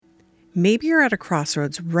Maybe you're at a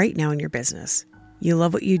crossroads right now in your business. You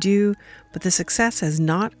love what you do, but the success has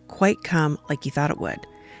not quite come like you thought it would.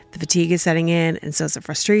 The fatigue is setting in, and so is the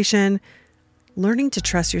frustration. Learning to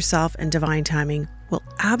trust yourself and divine timing will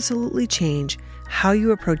absolutely change how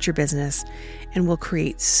you approach your business and will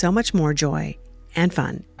create so much more joy and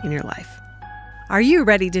fun in your life. Are you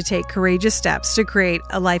ready to take courageous steps to create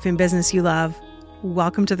a life and business you love?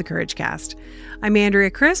 Welcome to the Courage Cast. I'm Andrea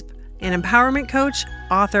Crisp, an empowerment coach,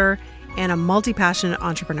 author, and a multi-passionate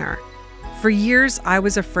entrepreneur. For years, I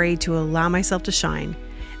was afraid to allow myself to shine.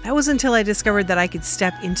 That was until I discovered that I could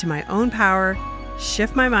step into my own power,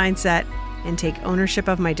 shift my mindset, and take ownership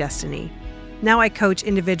of my destiny. Now I coach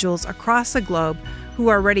individuals across the globe who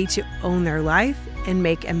are ready to own their life and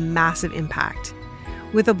make a massive impact.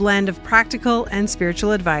 With a blend of practical and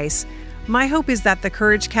spiritual advice, my hope is that the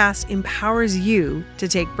Courage Cast empowers you to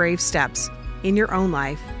take brave steps in your own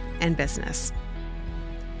life and business.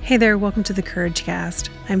 Hey there, welcome to the Courage Cast.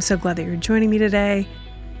 I'm so glad that you're joining me today.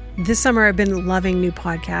 This summer, I've been loving new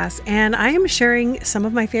podcasts, and I am sharing some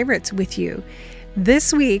of my favorites with you.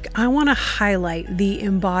 This week, I want to highlight The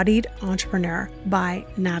Embodied Entrepreneur by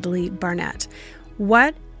Natalie Barnett.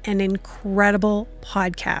 What an incredible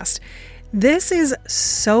podcast. This is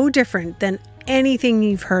so different than anything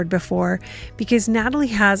you've heard before because Natalie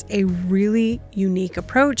has a really unique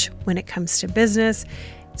approach when it comes to business.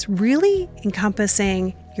 It's really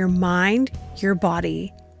encompassing your mind, your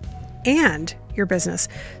body, and your business.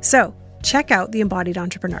 So check out The Embodied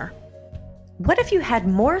Entrepreneur. What if you had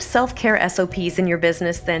more self-care SOPs in your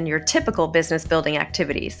business than your typical business building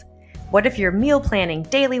activities? What if your meal planning,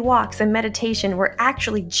 daily walks, and meditation were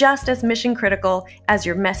actually just as mission critical as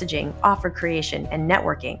your messaging, offer creation, and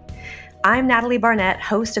networking? I'm Natalie Barnett,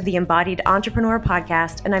 host of the Embodied Entrepreneur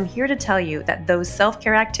podcast, and I'm here to tell you that those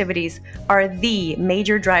self-care activities are the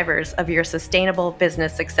major drivers of your sustainable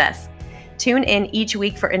business success. Tune in each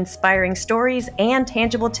week for inspiring stories and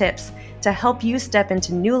tangible tips to help you step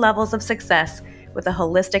into new levels of success with a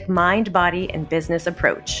holistic mind, body, and business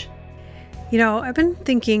approach. You know, I've been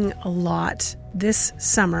thinking a lot this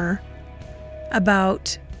summer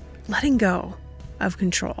about letting go of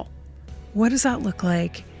control. What does that look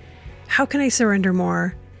like? How can I surrender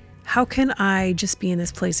more? How can I just be in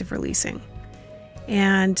this place of releasing?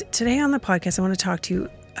 And today on the podcast, I want to talk to you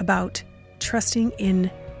about trusting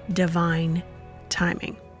in divine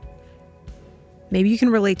timing. Maybe you can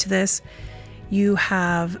relate to this. You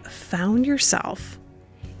have found yourself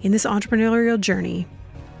in this entrepreneurial journey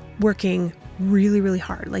working really, really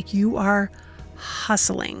hard. Like you are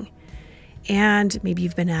hustling. And maybe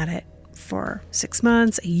you've been at it for 6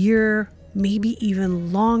 months, a year, maybe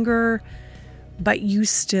even longer, but you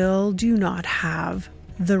still do not have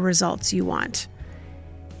the results you want.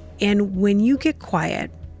 And when you get quiet,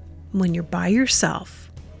 when you're by yourself,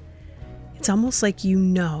 it's almost like you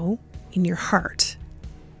know in your heart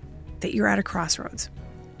that you're at a crossroads.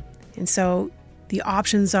 And so the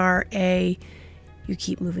options are A, you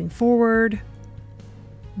keep moving forward,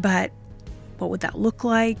 but what would that look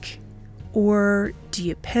like? Or do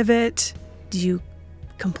you pivot? Do you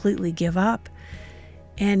completely give up?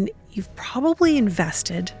 And you've probably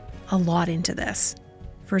invested a lot into this.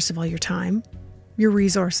 First of all, your time, your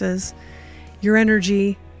resources, your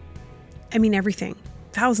energy, everything.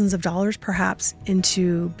 Thousands of dollars perhaps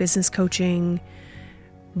into business coaching,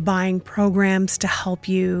 buying programs to help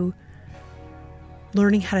you,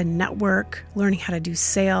 learning how to network, learning how to do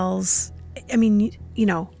sales.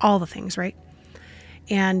 All the things, right?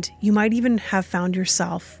 And you might even have found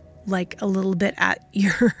yourself like a little bit at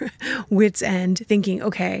your wit's end thinking,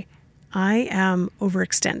 okay, I am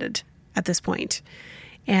overextended at this point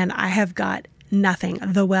and I have got nothing.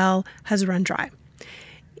 The well has run dry.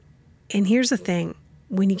 And here's the thing.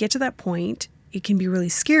 When you get to that point, it can be really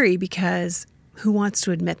scary because who wants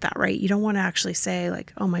to admit that, right? You don't want to actually say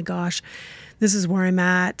like, oh my gosh, this is where I'm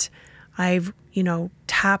at. I've,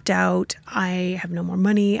 tapped out. I have no more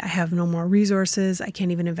money. I have no more resources. I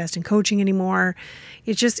can't even invest in coaching anymore.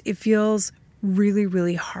 It feels really,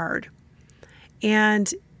 really hard.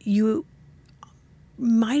 And you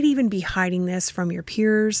might even be hiding this from your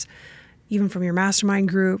peers, even from your mastermind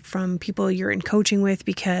group, from people you're in coaching with,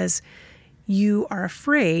 because you are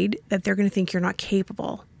afraid that they're going to think you're not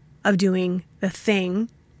capable of doing the thing,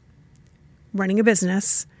 running a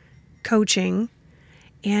business, coaching,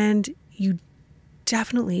 and you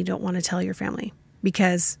definitely don't want to tell your family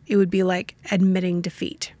because it would be like admitting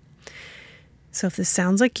defeat. So if this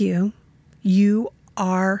sounds like you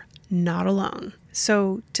are not alone.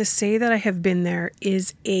 So to say that I have been there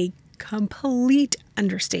is a complete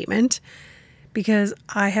understatement because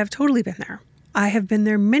I have totally been there. I have been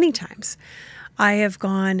there many times. I have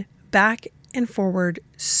gone back and forward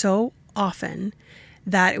so often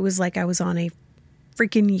that it was like I was on a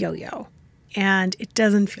freaking yo-yo, and it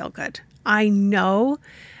doesn't feel good. I know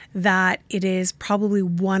that it is probably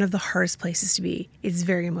one of the hardest places to be. It's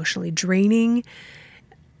very emotionally draining.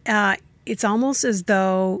 It's almost as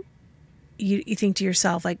though you think to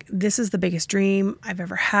yourself, like, this is the biggest dream I've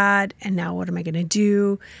ever had, and now what am I going to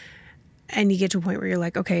do? And you get to a point where you're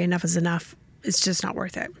like, okay, enough is enough. It's just not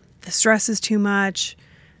worth it. The stress is too much.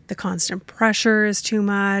 The constant pressure is too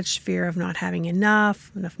much. Fear of not having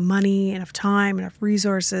enough money, enough time, enough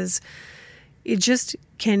resources. It just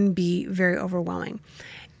can be very overwhelming.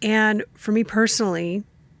 And for me personally,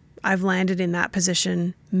 I've landed in that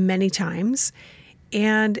position many times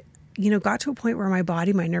and, got to a point where my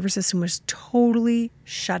body, my nervous system was totally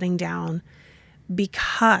shutting down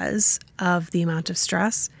because of the amount of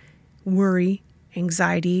stress, worry,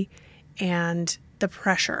 anxiety, and the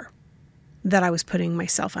pressure that I was putting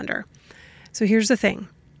myself under. So here's the thing.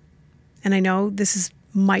 And I know this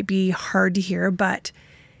might be hard to hear, but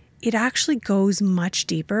it actually goes much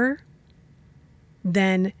deeper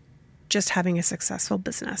than just having a successful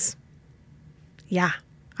business. Yeah,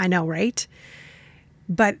 I know, right?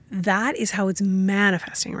 But that is how it's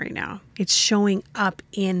manifesting right now. It's showing up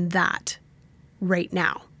in that right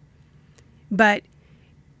now. But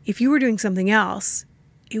if you were doing something else,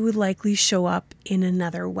 it would likely show up in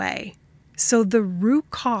another way. So the root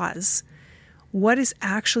cause, what is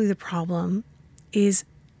actually the problem, is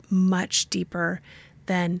much deeper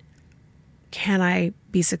than, can I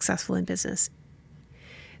be successful in business?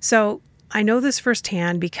 So I know this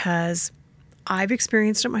firsthand because I've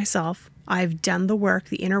experienced it myself. I've done the work,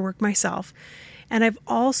 the inner work myself. And I've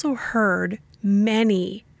also heard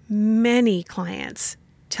many, many clients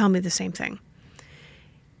tell me the same thing.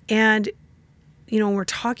 And, when we're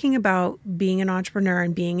talking about being an entrepreneur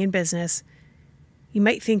and being in business, you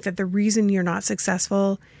might think that the reason you're not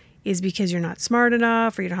successful is because you're not smart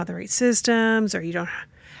enough, or you don't have the right systems, or you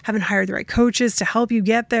haven't hired the right coaches to help you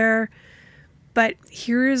get there. But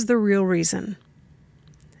here is the real reason.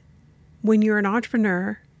 When you're an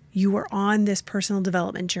entrepreneur, you are on this personal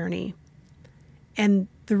development journey. And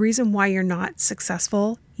the reason why you're not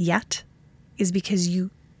successful yet is because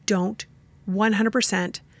you don't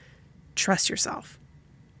 100% trust yourself.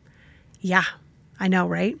 Yeah, I know,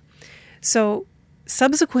 right? So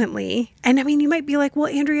subsequently, and you might be like, well,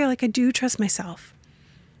 Andrea, I do trust myself.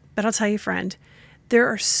 But I'll tell you, friend, there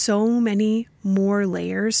are so many more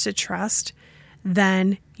layers to trust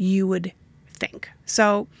than you would think.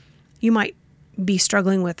 So you might be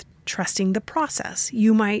struggling with trusting the process.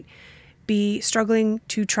 You might be struggling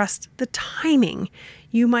to trust the timing.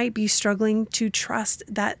 You might be struggling to trust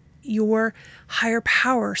that your higher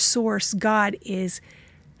power, source, God, is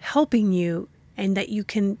helping you, and that you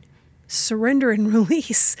can surrender and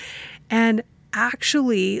release and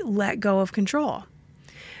actually let go of control.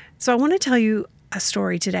 So I want to tell you a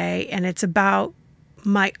story today, and it's about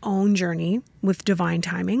my own journey with divine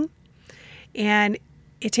timing. And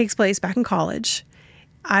it takes place back in college.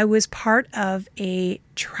 I was part of a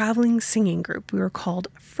traveling singing group. We were called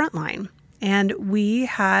Frontline, and we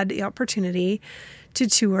had the opportunity to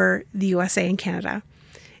tour the USA and Canada.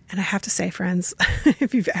 And I have to say, friends,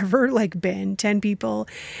 if you've ever been 10 people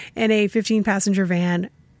in a 15-passenger van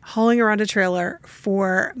hauling around a trailer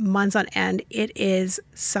for months on end, it is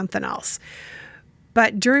something else.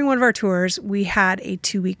 But during one of our tours, we had a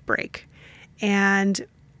 2-week break. And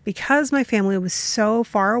because my family was so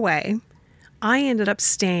far away, I ended up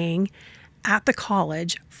staying at the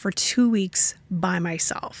college for 2 weeks by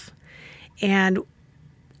myself. And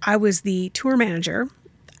I was the tour manager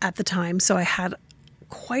at the time, so I had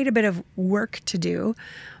quite a bit of work to do,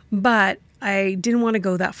 but I didn't want to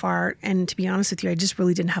go that far. And to be honest with you, I just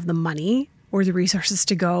really didn't have the money or the resources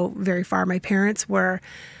to go very far. My parents were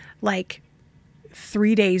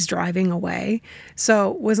 3 days driving away,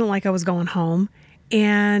 so it wasn't like I was going home.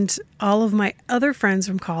 And all of my other friends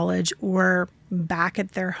from college were back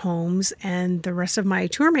at their homes, and the rest of my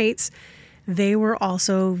tour mates, they were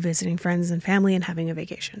also visiting friends and family and having a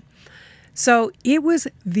vacation. So it was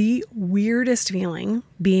the weirdest feeling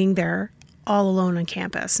being there all alone on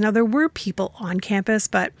campus. Now, there were people on campus,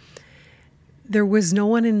 but there was no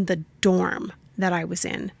one in the dorm that I was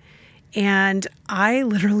in. And I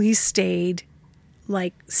literally stayed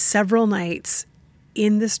several nights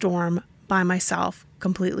in this dorm by myself,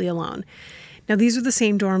 completely alone. Now, these are the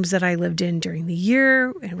same dorms that I lived in during the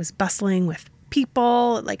year. It was bustling with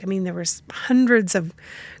people. There was hundreds of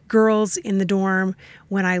girls in the dorm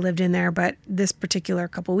when I lived in there. But this particular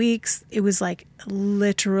couple weeks, it was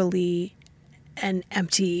literally an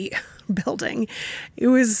empty building. It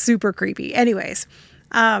was super creepy. Anyways,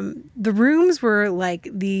 The rooms were like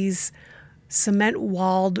these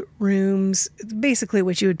cement-walled rooms, basically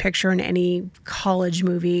what you would picture in any college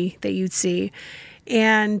movie that you'd see.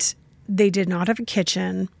 And they did not have a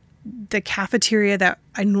kitchen. The cafeteria that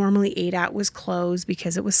I normally ate at was closed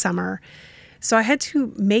because it was summer. So I had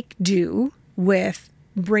to make do with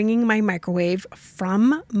bringing my microwave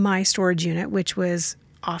from my storage unit, which was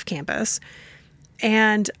off campus.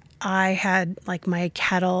 And I had like my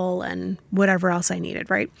kettle and whatever else I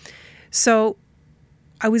needed, right? So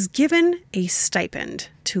I was given a stipend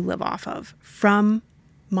to live off of from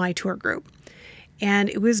my tour group. And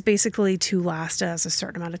it was basically to last us a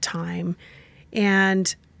certain amount of time.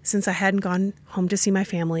 And since I hadn't gone home to see my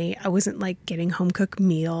family, I wasn't like getting home cooked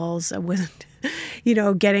meals. I wasn't,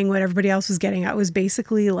 getting what everybody else was getting. I was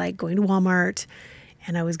basically like going to Walmart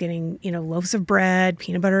and I was getting, loaves of bread,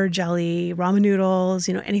 peanut butter, jelly, ramen noodles,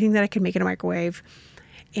 anything that I could make in a microwave.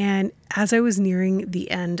 And as I was nearing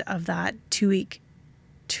the end of that two-week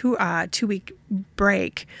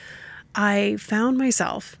break, I found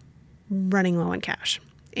myself running low on cash.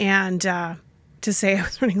 And to say I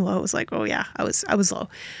was running low was like, oh yeah, I was low.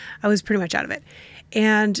 I was pretty much out of it.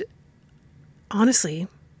 And honestly,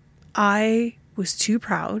 I was too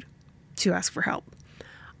proud to ask for help.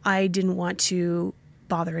 I didn't want to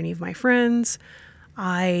bother any of my friends.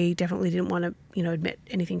 I definitely didn't want to, admit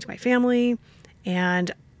anything to my family. And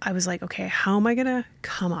I was like, okay, how am I going to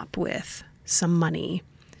come up with some money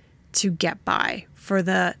to get by for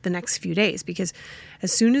the next few days? Because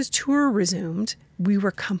as soon as tour resumed, we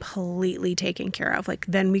were completely taken care of. Like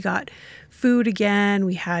then we got food again.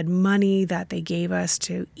 We had money that they gave us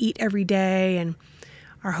to eat every day, and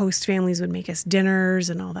our host families would make us dinners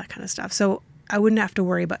and all that kind of stuff. So I wouldn't have to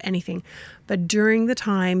worry about anything. But during the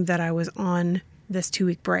time that I was on this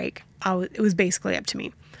 2-week break, it was basically up to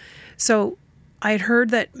me. So I had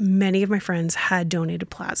heard that many of my friends had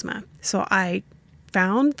donated plasma. So I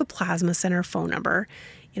found the Plasma Center phone number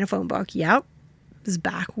in a phone book. Yep. It was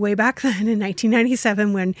way back then in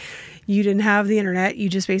 1997 when you didn't have the internet. You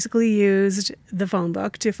just basically used the phone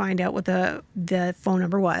book to find out what the phone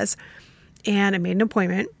number was. And I made an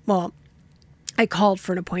appointment. Well, I called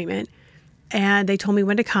for an appointment and they told me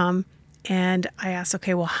when to come. And I asked,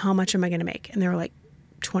 okay, well, how much am I going to make? And they were like,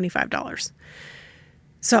 $25.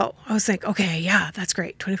 So I was like, okay, yeah, that's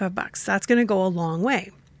great. $25. That's going to go a long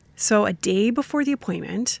way. So a day before the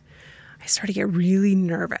appointment, I started to get really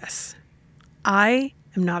nervous. I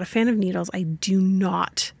am not a fan of needles. I do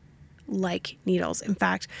not like needles. In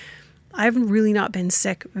fact, I've really not been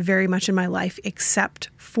sick very much in my life, except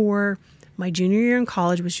for my junior year in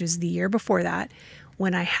college, which was the year before that,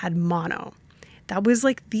 when I had mono. That was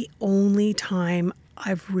like the only time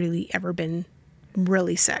I've really ever been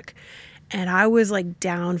really sick. And I was like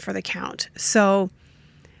down for the count. So,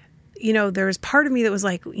 there was part of me that was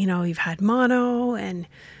like, you've had mono and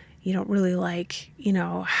you don't really like,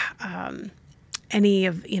 any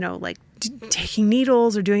of, taking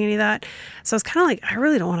needles or doing any of that. So I was kind of like, I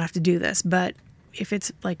really don't want to have to do this, but if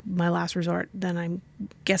it's like my last resort, then I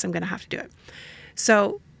guess I'm going to have to do it.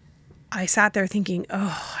 So I sat there thinking,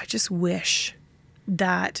 oh, I just wish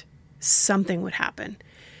that something would happen.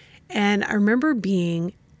 And I remember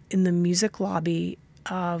being in the music lobby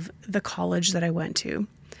of the college that I went to.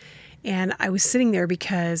 And I was sitting there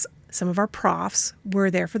because some of our profs were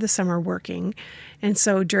there for the summer working. And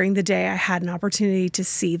so during the day, I had an opportunity to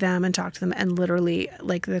see them and talk to them. And literally,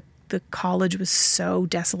 like the college was so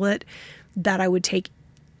desolate that I would take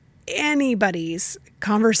anybody's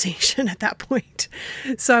conversation at that point.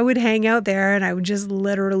 So I would hang out there and I would just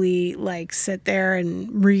literally like sit there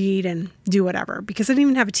and read and do whatever, because I didn't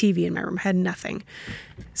even have a TV in my room. I had nothing.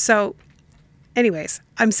 So anyways,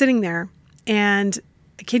 I'm sitting there and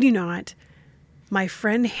I kid you not, my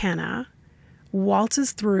friend Hannah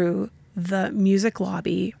waltzes through the music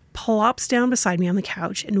lobby, plops down beside me on the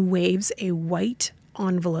couch and waves a white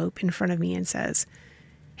envelope in front of me and says,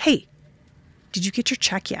 "Hey, did you get your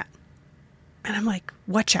check yet?" And I'm like,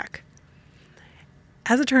 "What check?"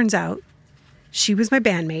 As it turns out, she was my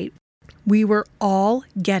bandmate. We were all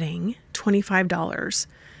getting $25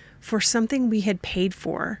 for something we had paid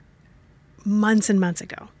for months and months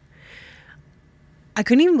ago. I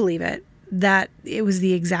couldn't even believe it, that it was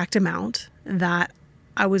the exact amount that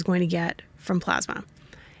I was going to get from plasma.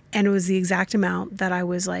 And it was the exact amount that I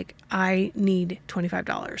was like, I need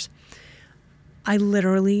 $25. I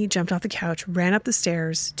literally jumped off the couch, ran up the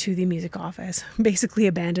stairs to the music office, basically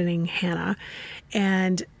abandoning Hannah,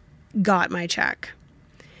 and got my check.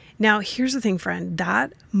 Now, here's the thing, friend.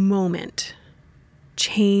 That moment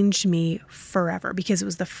changed me forever, because it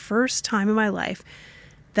was the first time in my life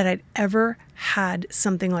that I'd ever had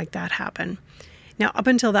something like that happen. Now, up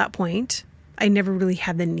until that point, I never really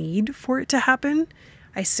had the need for it to happen.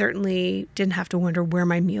 I certainly didn't have to wonder where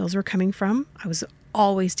my meals were coming from. I was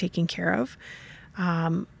always taken care of.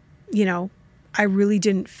 I really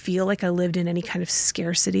didn't feel like I lived in any kind of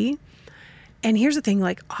scarcity. And here's the thing,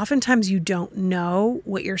 like oftentimes you don't know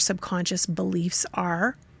what your subconscious beliefs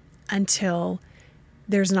are until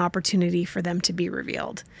there's an opportunity for them to be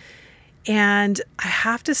revealed. And I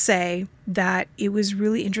have to say that it was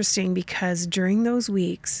really interesting because during those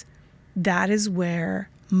weeks, that is where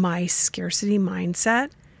my scarcity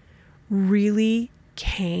mindset really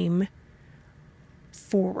came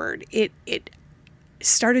forward. It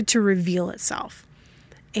started to reveal itself.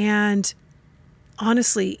 And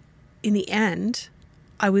honestly, in the end,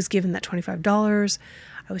 I was given that $25.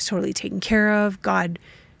 I was totally taken care of. God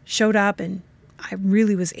showed up and I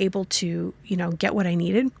really was able to, get what I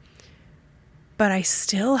needed. But I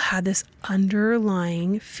still had this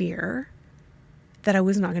underlying fear that I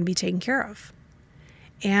was not going to be taken care of.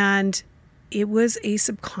 And it was a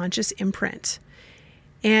subconscious imprint.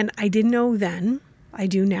 And I didn't know then. I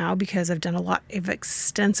do now because I've done a lot of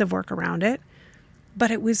extensive work around it. But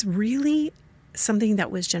it was really something that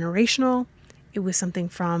was generational. It was something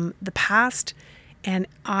from the past. And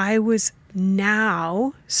I was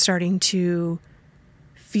now starting to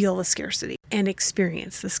feel the scarcity and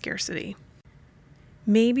experience the scarcity.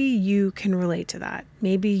 Maybe you can relate to that.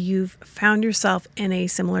 Maybe you've found yourself in a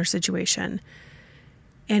similar situation.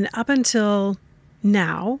 And up until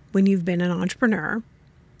now, when you've been an entrepreneur,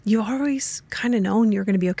 you always kind of known you're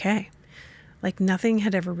going to be okay. Like nothing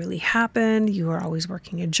had ever really happened. You were always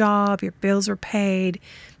working a job. Your bills were paid.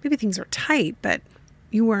 Maybe things were tight, but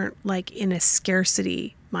you weren't like in a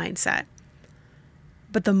scarcity mindset.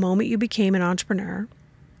 But the moment you became an entrepreneur,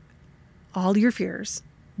 all your fears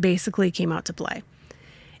basically came out to play.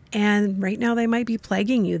 And right now they might be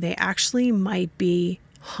plaguing you. They actually might be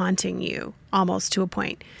haunting you almost to a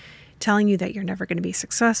point, telling you that you're never going to be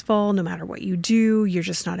successful no matter what you do. You're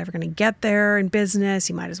just not ever going to get there in business.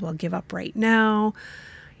 You might as well give up right now.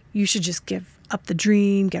 You should just give up the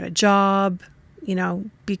dream, get a job,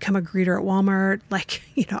 become a greeter at Walmart.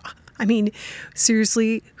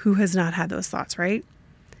 Seriously, who has not had those thoughts, right?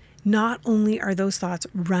 Not only are those thoughts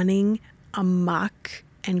running amok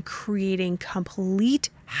and creating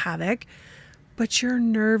complete havoc, but your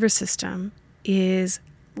nervous system is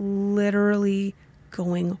literally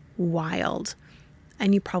going wild.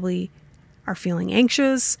 And you probably are feeling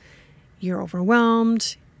anxious, you're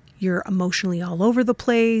overwhelmed, you're emotionally all over the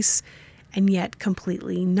place, and yet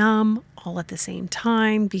completely numb all at the same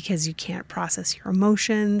time because you can't process your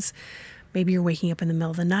emotions. Maybe you're waking up in the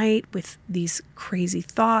middle of the night with these crazy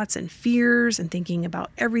thoughts and fears and thinking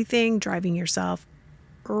about everything, driving yourself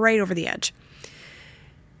right over the edge.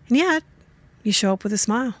 And yet, you show up with a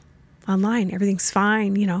smile online. Everything's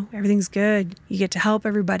fine, everything's good. You get to help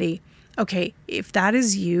everybody. Okay, if that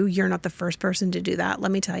is you, you're not the first person to do that.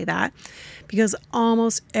 Let me tell you that. Because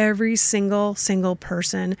almost every single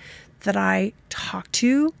person that I talk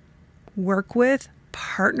to, work with,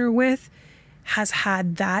 partner with, has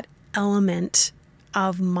had that element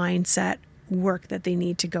of mindset work that they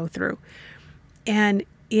need to go through. And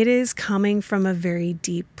it is coming from a very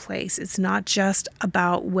deep place. It's not just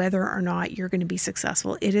about whether or not you're going to be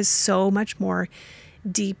successful. It is so much more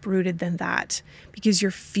deep rooted than that, because your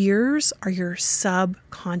fears are your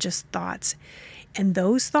subconscious thoughts. And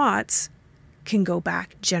those thoughts can go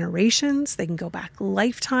back generations, they can go back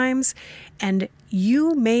lifetimes, and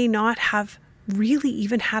you may not have really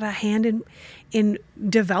even had a hand in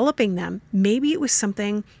developing them. Maybe it was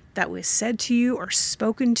something that was said to you or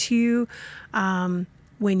spoken to you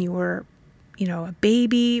when you were, a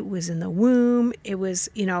baby, was in the womb. It was,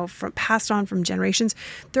 from passed on from generations.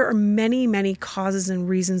 There are many, many causes and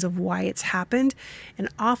reasons of why it's happened. And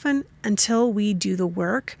often until we do the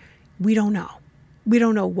work, we don't know. We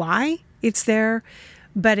don't know why it's there,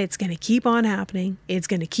 but it's going to keep on happening. It's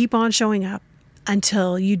going to keep on showing up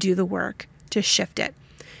until you do the work to shift it.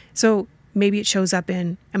 So maybe it shows up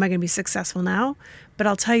in, am I going to be successful now? But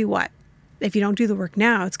I'll tell you what, if you don't do the work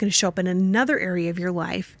now, it's going to show up in another area of your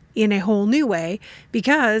life in a whole new way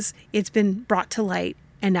because it's been brought to light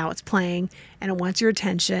and now it's playing and it wants your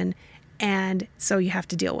attention. And so you have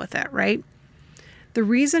to deal with it, right? The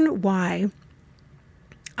reason why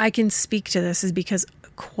I can speak to this is because,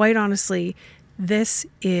 quite honestly, this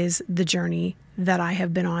is the journey that I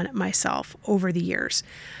have been on myself over the years.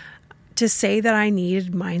 To say that I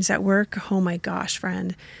needed mindset work, oh my gosh,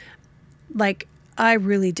 friend, I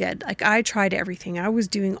really did. I tried everything. I was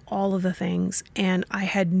doing all of the things and I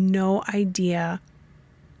had no idea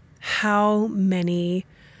how many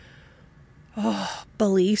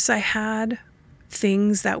beliefs I had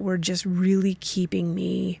things that were just really keeping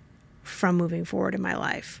me from moving forward in my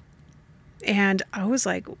life. And I was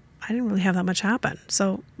like, I didn't really have that much happen.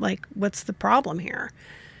 So like, what's the problem here?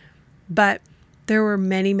 But there were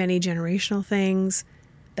many, many generational things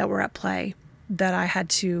that were at play that I had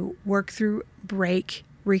to work through, break,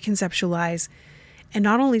 reconceptualize. And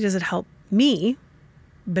not only does it help me,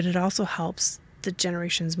 but it also helps the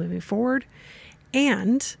generations moving forward.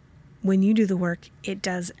 And when you do the work, it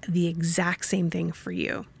does the exact same thing for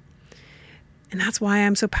you. And that's why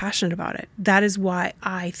I'm so passionate about it. That is why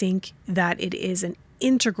I think that it is an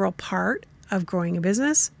integral part of growing a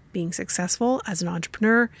business, being successful as an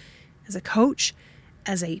entrepreneur, as a coach,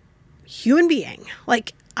 as a human being.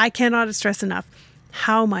 Like, I cannot stress enough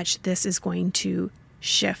how much this is going to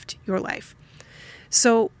shift your life.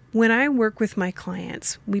 So when I work with my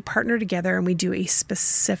clients, we partner together and we do a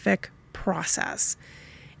specific process.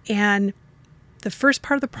 And the first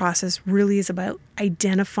part of the process really is about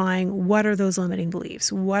identifying what are those limiting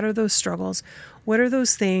beliefs, what are those struggles, what are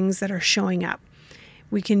those things that are showing up.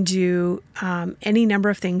 We can do any number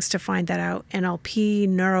of things to find that out. NLP,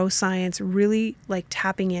 neuroscience, really like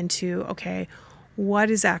tapping into, okay, what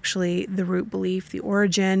is actually the root belief, the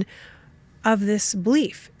origin of this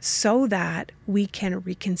belief, so that we can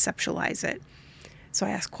reconceptualize it. So I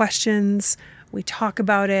ask questions, we talk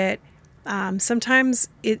about it. Sometimes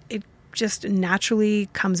it just naturally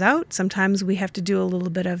comes out. Sometimes we have to do a little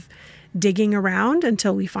bit of digging around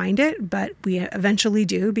until we find it, but we eventually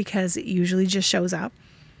do because it usually just shows up.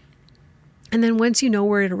 And then once you know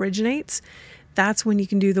where it originates, that's when you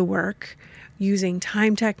can do the work using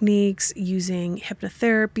time techniques, using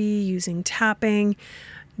hypnotherapy, using tapping,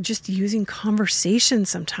 just using conversation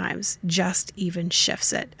sometimes just even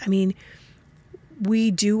shifts it. I mean,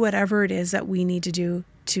 we do whatever it is that we need to do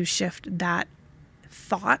to shift that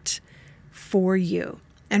thought for you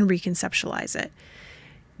and reconceptualize it.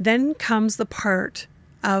 Then comes the part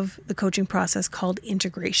of the coaching process called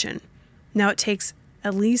integration. Now, it takes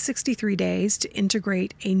at least 63 days to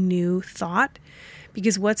integrate a new thought,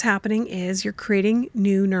 because what's happening is you're creating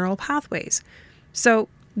new neural pathways. So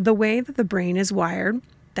the way that the brain is wired,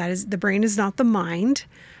 that is, the brain is not the mind.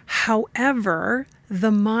 However,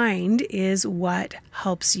 the mind is what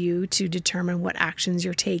helps you to determine what actions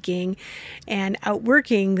you're taking and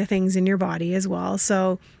outworking the things in your body as well.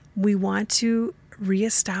 So we want to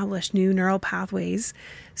reestablish new neural pathways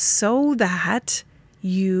so that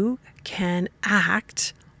you can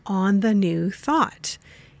act on the new thought.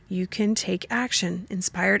 You can take action,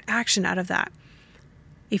 inspired action out of that.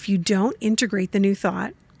 If you don't integrate the new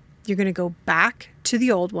thought, you're going to go back to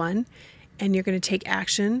the old one and you're going to take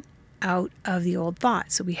action out of the old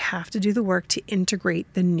thought. So we have to do the work to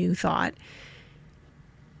integrate the new thought,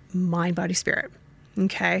 mind, body, spirit.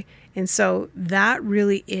 Okay. And so that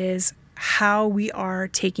really is how we are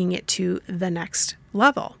taking it to the next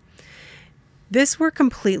level. This work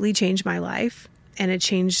completely changed my life, and it's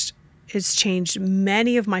changed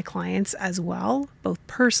many of my clients as well, both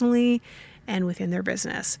personally and within their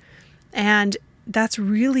business. And that's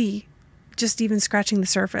really just even scratching the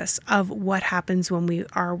surface of what happens when we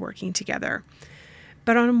are working together.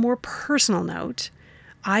 But on a more personal note,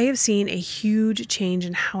 I have seen a huge change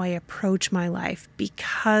in how I approach my life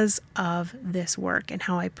because of this work and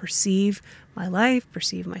how I perceive my life,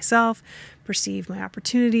 perceive myself, perceive my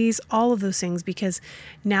opportunities, all of those things, because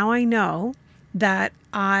now I know that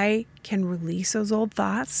I can release those old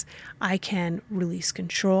thoughts. I can release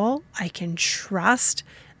control. I can trust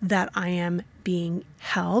that I am being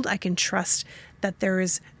held. I can trust that there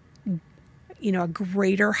is, a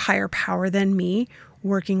greater, higher power than me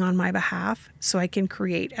working on my behalf, so I can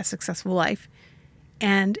create a successful life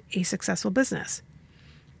and a successful business.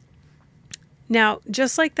 Now,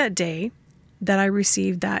 just like that day that I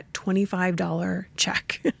received that $25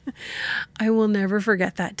 check, I will never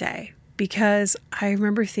forget that day, because I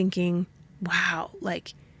remember thinking, wow,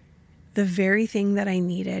 like the very thing that I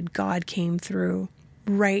needed, God came through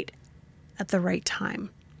right at the right time.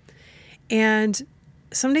 And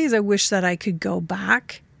some days I wish that I could go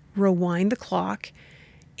back, rewind the clock,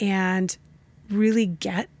 and really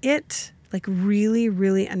get it, like really,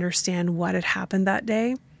 really understand what had happened that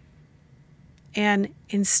day. And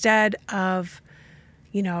instead of,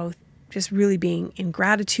 just really being in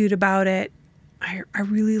gratitude about it, I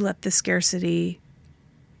really let the scarcity,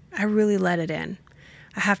 I really let it in,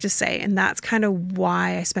 I have to say. And that's kind of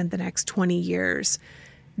why I spent the next 20 years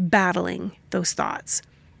battling those thoughts,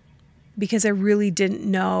 because I really didn't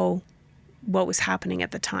know what was happening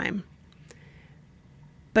at the time.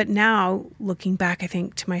 But now, looking back, I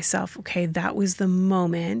think to myself, okay, that was the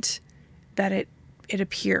moment that it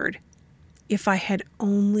appeared. If I had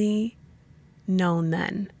only known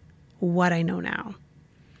then what I know now,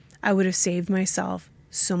 I would have saved myself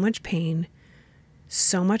so much pain,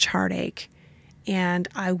 so much heartache, and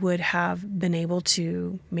I would have been able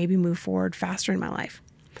to maybe move forward faster in my life.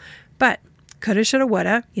 But coulda, shoulda,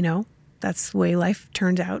 woulda, that's the way life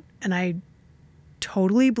turned out. And I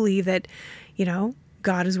totally believe that,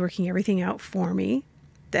 God is working everything out for me,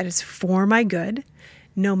 that it's for my good,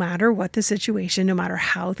 no matter what the situation, no matter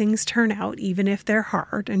how things turn out, even if they're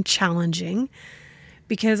hard and challenging,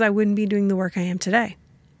 because I wouldn't be doing the work I am today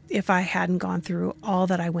if I hadn't gone through all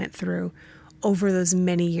that I went through over those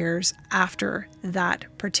many years after that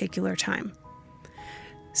particular time.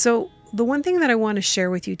 So the one thing that I want to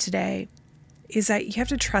share with you today is that you have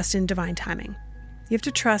to trust in divine timing. You have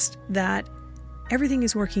to trust that everything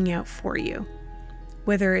is working out for you,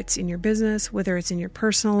 whether it's in your business, whether it's in your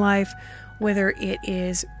personal life, whether it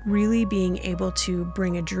is really being able to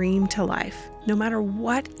bring a dream to life. No matter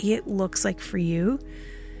what it looks like for you,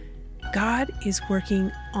 God is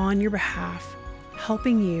working on your behalf,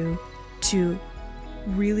 helping you to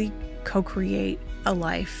really co-create a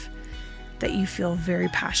life that you feel very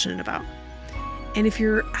passionate about. And if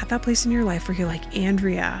you're at that place in your life where you're like,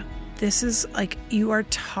 Andrea, this is like, you are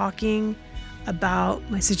talking about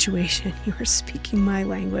my situation, you are speaking my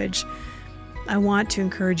language, I want to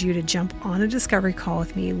encourage you to jump on a discovery call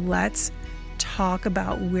with me. Let's talk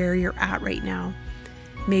about where you're at right now.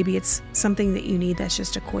 Maybe it's something that you need that's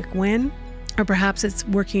just a quick win, or perhaps it's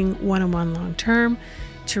working one-on-one long-term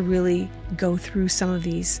to really go through some of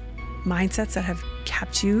these mindsets that have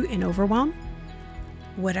kept you in overwhelm.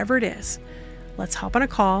 Whatever it is, let's hop on a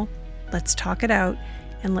call, let's talk it out,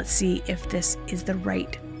 and let's see if this is the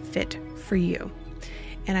right fit for you.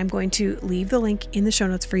 And I'm going to leave the link in the show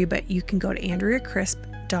notes for you, but you can go to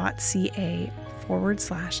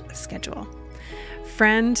andreacrisp.ca/schedule.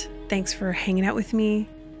 Friend, thanks for hanging out with me.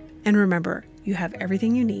 And remember, you have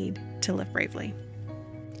everything you need to live bravely.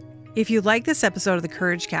 If you like this episode of the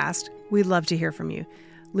Courage Cast, we'd love to hear from you.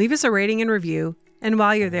 Leave us a rating and review. And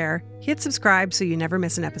while you're there, hit subscribe so you never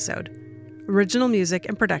miss an episode. Original music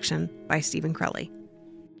and production by Stephen Crowley.